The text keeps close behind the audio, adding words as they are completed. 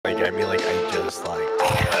at me like I just like.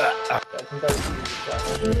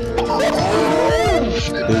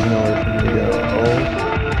 There's nowhere for me to go.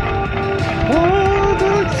 Oh,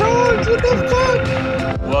 Dark Souls, what the fuck?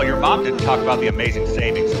 Well, your mom didn't talk about the amazing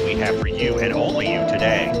savings that we have for you and only you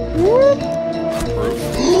today. No,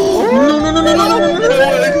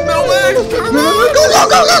 way! Go!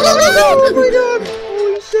 Oh my god!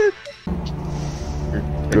 Holy shit!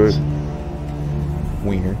 Good.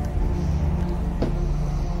 Wiener.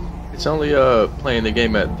 It's only playing the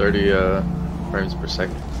game at 30 frames per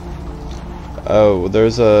second. Oh,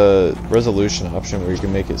 there's a resolution option where you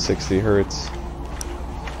can make it 60 hertz.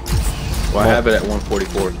 Well, I have it at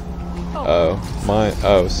 144. Oh, mine.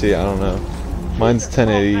 Oh, see, I don't know. Mine's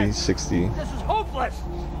 1080 60. This is hopeless.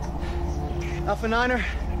 Alpha Niner,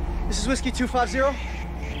 this is Whiskey 250.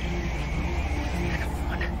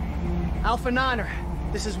 Alpha Niner,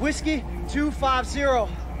 this is Whiskey 250.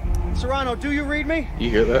 Serrano, do you read me? You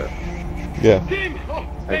hear that? Yeah.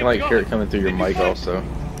 I can like hear it coming through your mic also.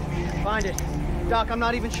 Find it. Doc, I'm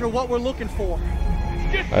not even sure what we're looking for.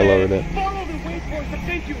 I lowered it. Follow the waypoint, but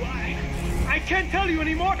thank you. I can't tell you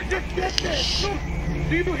anymore. Just get there. Look,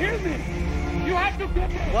 do you hear me? You have to get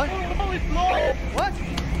there. What? Oh, it's lost. What?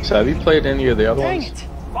 So have you played any of the other Dang ones? it.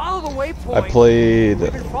 Follow the waypoint. I played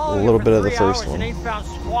We've been a following little it bit for of the 3 first hours one. and ain't found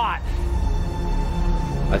squat.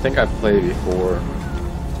 I think I've played it before,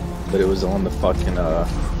 but it was on the fucking the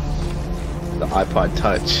iPod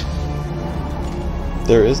Touch.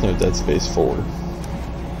 There is no Dead Space 4.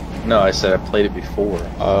 No, I said I played it before,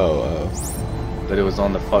 Oh, but it was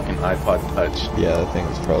on the fucking iPod Touch. yeah, that thing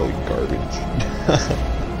was probably garbage.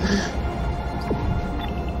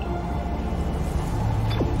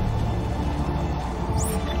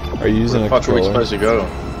 Are you using Where a the fuck are we controller? supposed to go?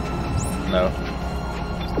 No.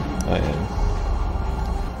 I am.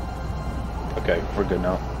 Okay, we're good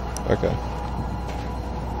now. Okay.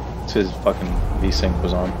 His fucking V-Sync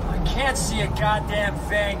was on. I can't see a goddamn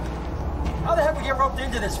thing. How the heck we get roped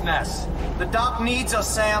into this mess? The doc needs us,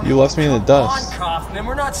 Sam. You left me in the Come on, dust. Kaufman,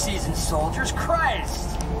 we're not seasoned soldiers.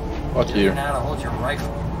 Christ! Fuck You you. don't know how to hold your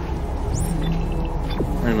rifle. I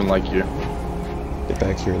don't even like you. Get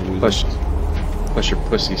back here, loser. Plus your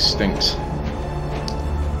pussy stinks.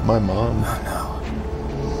 My mom.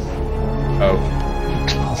 Oh.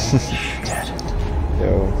 Dead.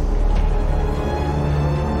 Yo.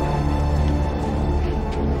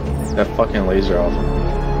 That fucking laser off.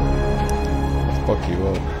 Fuck you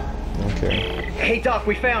up. I don't care. Hey, Doc,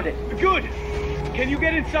 we found it. Good. Can you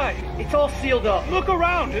get inside? It's all sealed up. Look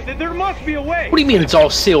around. There must be a way. What do you mean it's all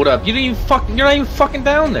sealed up? You didn't even fucking. You're not even fucking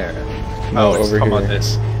down there. No, Let's over talk here. about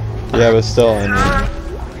this. Yeah, but still, I mean,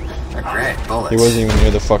 Great bullets. he wasn't even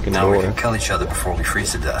near the fucking Now we door. can kill each other before we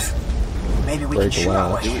freeze to death. Maybe we Break can the shoot our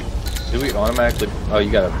latch. way. Do we automatically? Oh, you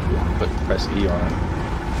gotta press E on it.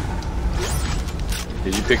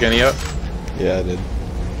 Did you pick any up? Yeah, I did.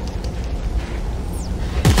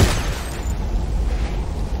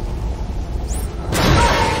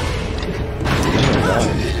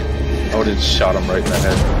 I would have shot him right in the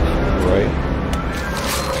head. Right.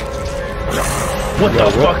 What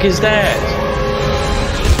the fuck is that?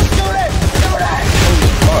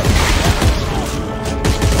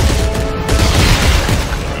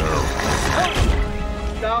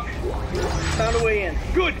 Doc, found a way in.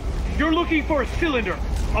 Good. You're looking for a cylinder,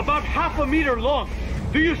 about half a meter long.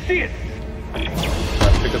 Do you see it?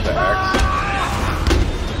 Pick up the axe.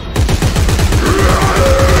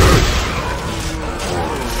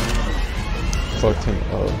 Fucked him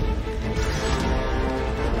up.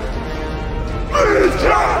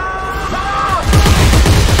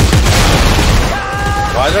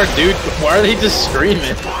 Why is our dude? Why are they just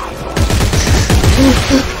screaming?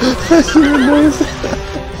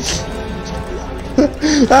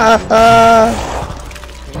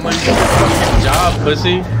 I'm like, good job,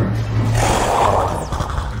 pussy.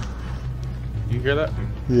 You hear that?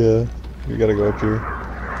 Yeah, we gotta go up here.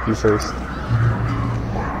 You first.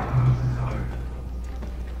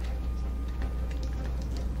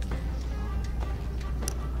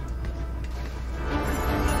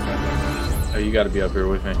 Oh, you gotta be up here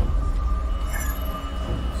with me.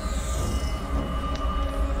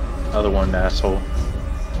 Other one, asshole.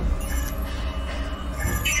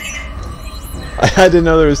 I didn't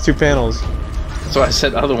know there was 2 panels. So I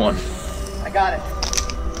said other one. I got it.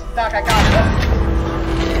 Doc, I got it.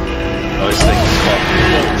 Oh, this thing is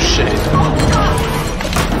fucking. Oh shit.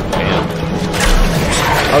 Damn.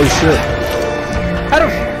 Oh shit. How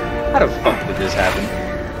the fuck did this happen?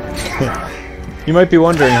 You might be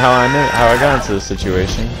wondering how I got into this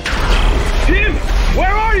situation. Tim,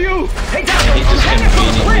 where are you? Hey, Doc, He just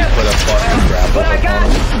conveniently put a fucking grapple but I hook got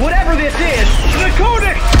on him. whatever this is. The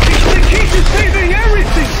codex.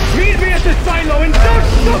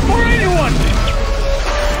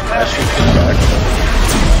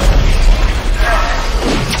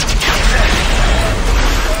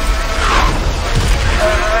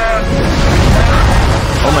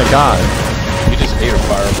 god. You just ate a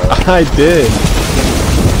fireball. I did.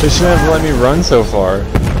 They shouldn't have let me run so far.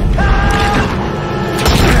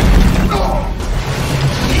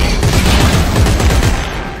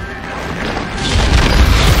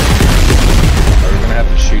 Are we gonna have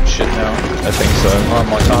to shoot shit now? I think so. Oh,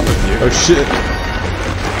 I'm on top of you. Oh shit.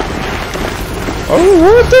 Oh,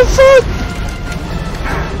 what the fuck?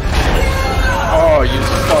 Oh, you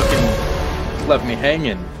just fucking left me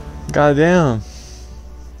hanging. Goddamn.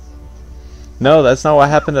 No, that's not what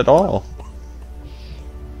happened at all.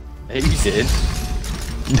 Hey, you did.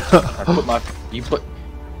 I put my,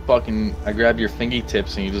 I grabbed your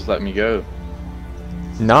fingertips and you just let me go.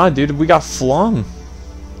 Nah, dude, we got flung.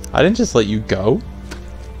 I didn't just let you go.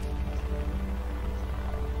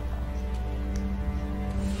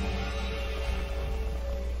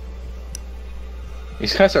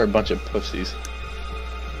 These guys are a bunch of pussies.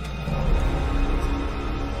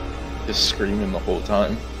 Just screaming the whole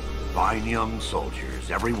time. Fine young soldiers,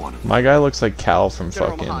 every one of them. My guy looks like Cal from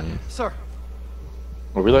General fucking... Mahoney. Sir,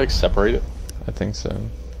 Were we like separated? I think so.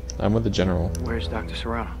 I'm with the general. where's Dr.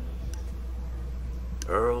 Serrano?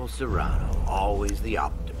 Earl Serrano, always the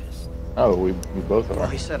optimist. Oh, we both Well, are.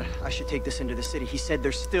 he said I should take this into the city. He said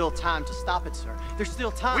there's still time to stop it, sir. There's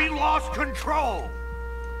still time. We lost control!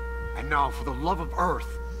 And now, for the love of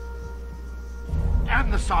Earth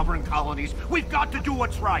and the sovereign colonies, we've got to do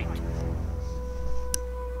what's right.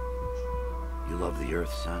 You love the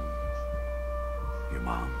Earth, son? Your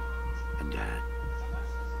mom and dad?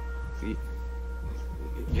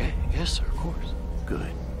 Yeah, yes, sir, of course.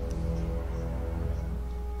 Good.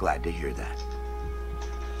 Glad to hear that.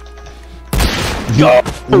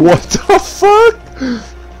 What the fuck?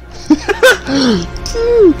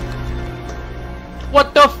 Dude.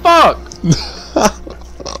 What the fuck?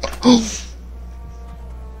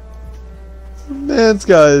 Man's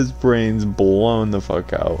got his brains blown the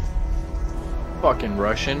fuck out. Fucking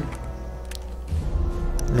Russian.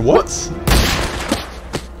 What?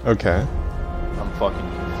 Okay. I'm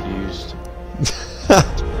fucking confused.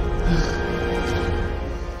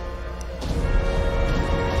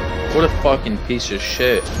 What a fucking piece of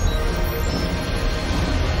shit.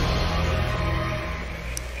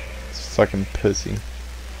 It's fucking pussy.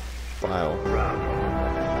 Wow.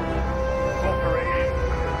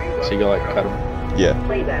 So you go like cut him. Yeah.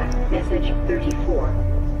 Playback, message 34.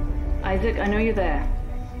 Isaac, I know you're there.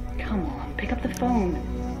 Come on, pick up the phone.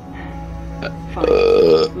 Fine.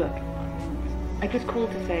 Look, I just called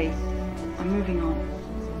to say I'm moving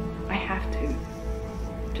on. I have to.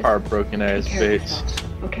 Just Heartbroken ass take care of bitch.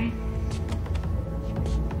 yourself, okay?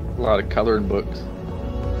 A lot of coloring books.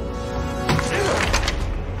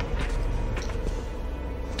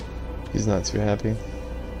 He's not too happy.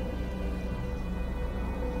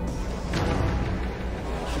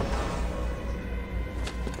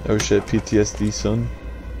 Oh shit, PTSD, son.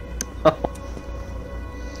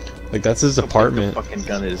 Like, that's his apartment. The fucking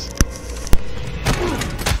gun is.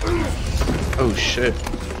 Oh shit.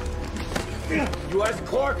 You as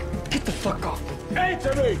Clark? Get the fuck off me.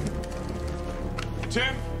 Answer me!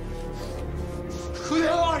 Tim? Who the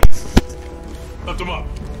hell are you? Lift him up.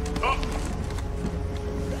 Up!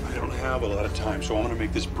 I don't have a lot of time, so I'm gonna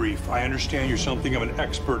make this brief. I understand you're something of an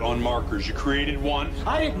expert on markers. You created one.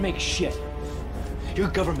 I didn't make shit. Your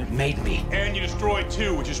government made me. And you destroyed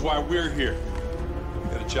two, which is why we're here.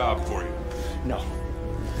 Got a job for you. No.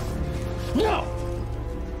 No!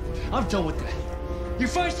 I'm done with that. You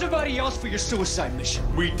find somebody else for your suicide mission.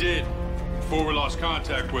 We did. Before we lost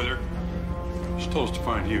contact with her. She told us to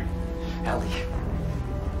find you. Ellie.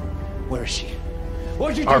 Where is she?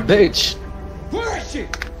 What'd you do? Our bitch. Where is she?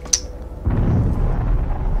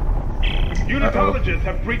 Unitologists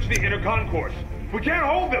have breached the inner concourse. We can't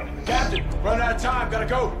hold them. Captain, run out of time. Gotta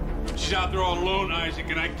go. She's out there all alone, Isaac,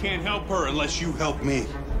 and I can't help her unless you help me.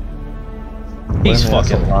 He's What an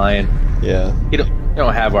fucking asshole. lying. Yeah. You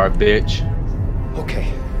don't have our bitch.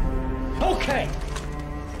 Okay. Okay.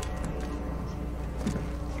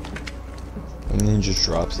 And then he just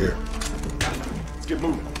drops it. Let's get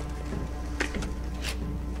moving.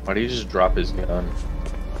 Why do you just drop his gun?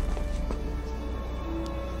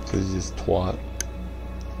 Cause he's just twat.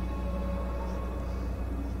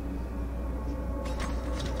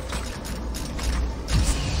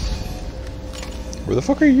 Where the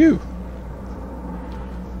fuck are you?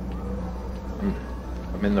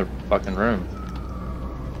 I'm in the fucking room.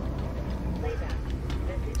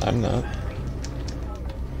 I'm not.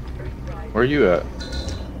 Where are you at?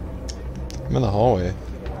 I'm in the hallway.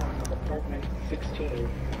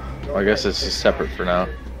 Well, I guess this is separate for now.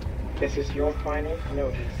 This is your final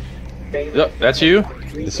notice. Yep, that's you?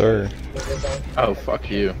 Yes, sir. Oh, fuck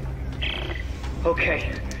you.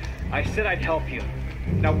 Okay. I said I'd help you.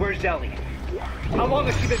 Now where's Ellie? How long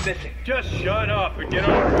has she been missing? Just shut up and get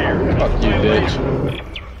over here. Fuck you, bitch.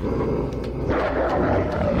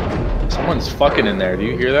 Someone's fucking in there. Do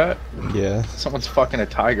you hear that? Yeah. Someone's fucking a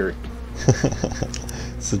tiger.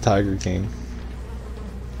 It's the Tiger King.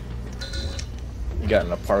 He got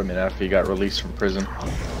an apartment after he got released from prison.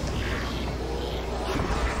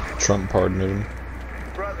 Trump pardoned him.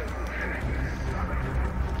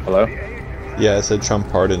 Hello? Yeah, I said Trump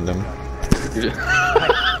pardoned him.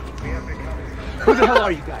 Who the hell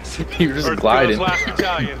are you guys? You're just gliding. Last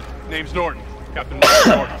Battalion. Name's Norton. Captain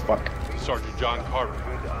Michael Norton. Fuck. Sergeant John Carter.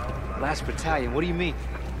 Last battalion, what do you mean?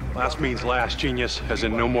 Last means last, genius, as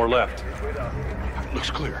in no more left. Looks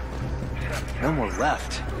clear. No more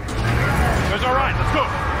left. That's all right, let's go!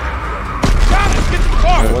 Travis, get the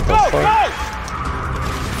car! What the fuck?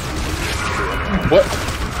 What?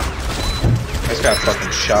 I just got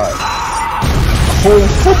fucking shot.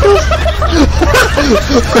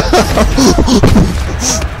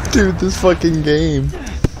 Dude, this fucking game.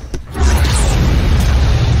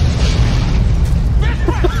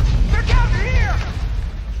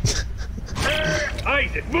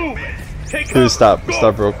 Isaac, move! Take it Please up.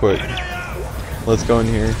 stop real quick. Let's go in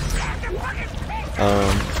here.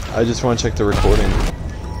 I just want to check the recording.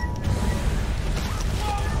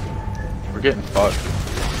 We're getting fucked.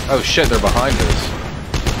 Oh shit, they're behind us.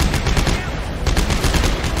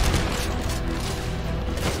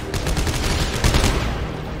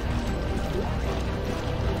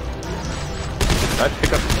 Did I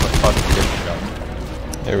pick up the fucking different gun?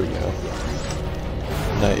 There we go.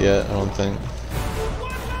 Not yet, I don't think.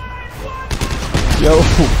 Yo!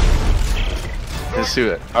 Let's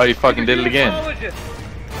do it. Oh, you fucking did it again.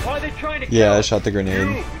 Why are they trying to Yeah, I shot the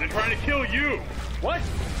grenade. They're trying to kill you. What?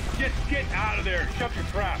 Just get out of there. Shut your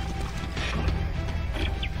trap.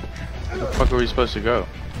 Where the fuck are we supposed to go?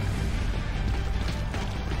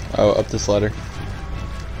 Oh, up this ladder.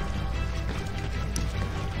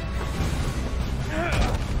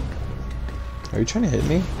 Are you trying to hit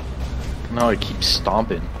me? No, I keep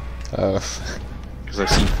stomping. Oh. Because I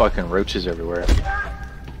see fucking roaches everywhere.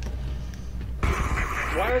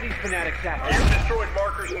 Why are these fanatics after You've destroyed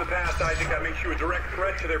markers in the past, Isaac. That makes you a direct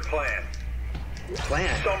threat to their plan.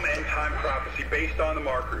 Plan? Some end-time prophecy based on the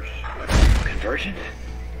markers. Conversion?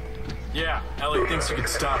 Yeah, Ellie thinks you can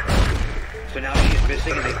stop her. So now she's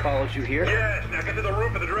missing and they followed you here? Yes, now get to the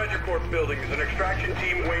roof of the Dredger Corp building. There's an extraction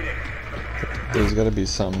team waiting. There's gotta be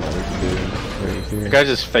something that we can do right here. The guy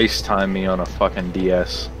just FaceTimed me on a fucking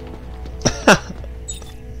DS.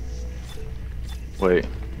 Wait,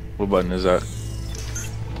 what button is that?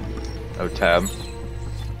 Oh, tab.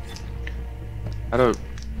 I don't...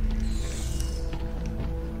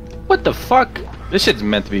 What the fuck? This shit's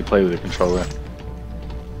meant to be played with a controller.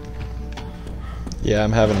 Yeah,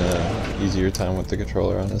 I'm having a easier time with the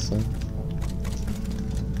controller, honestly.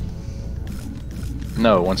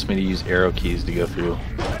 No, it wants me to use arrow keys to go through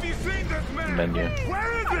the menu. How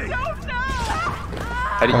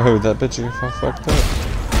do you, Oh, that bitch is all fucked up.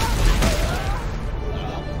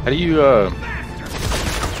 how do you,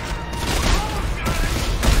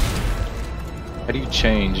 how do you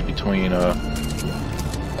change between,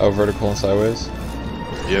 Oh, vertical and sideways?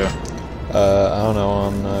 yeah. I don't know,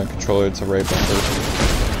 on controller it's a right bumper.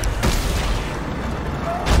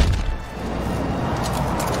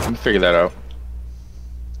 Let me figure that out.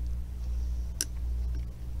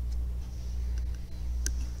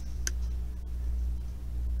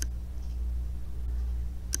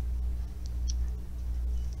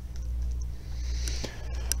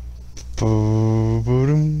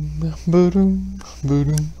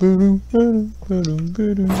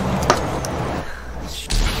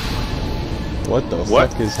 What the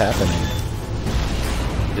What? fuck is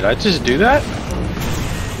happening? Did I just do that?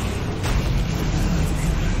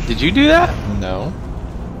 Did you do that? No.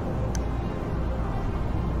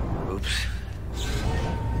 Oops.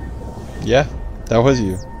 Yeah, that was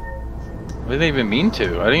you. What did they even mean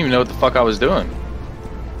to? I didn't even know what the fuck I was doing.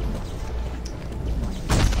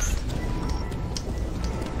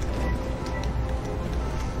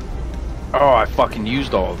 Oh, I fucking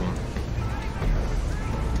used all of them.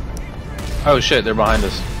 Oh shit, they're behind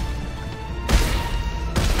us.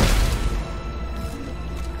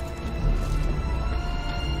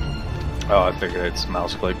 Oh, I figured it's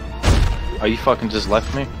mouse click. Oh, you fucking just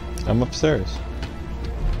left me? I'm upstairs.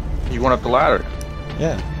 You went up the ladder.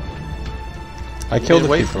 Yeah. I killed the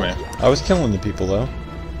wait people. for me. I was killing the people though.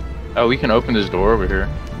 Oh, we can open this door over here.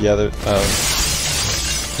 Yeah, there.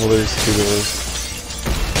 Well, there's two doors.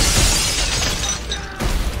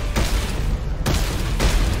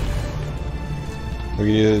 We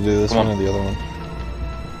can either do this Come one on. or the other one.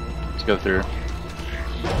 Let's go through.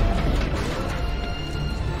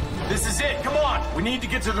 This is it. Come on. We need to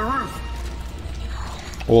get to the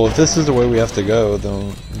roof. Well, if this is the way we have to go, then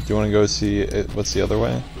do you want to go see what's the other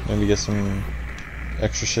way? Maybe get some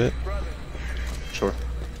extra shit? Sure.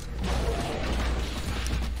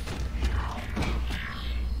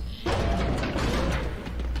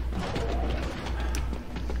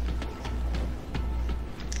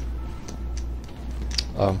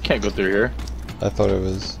 Can't go through here. I thought it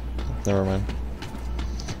was. Never mind.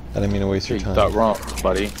 I didn't mean to waste your You time. thought wrong,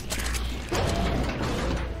 buddy.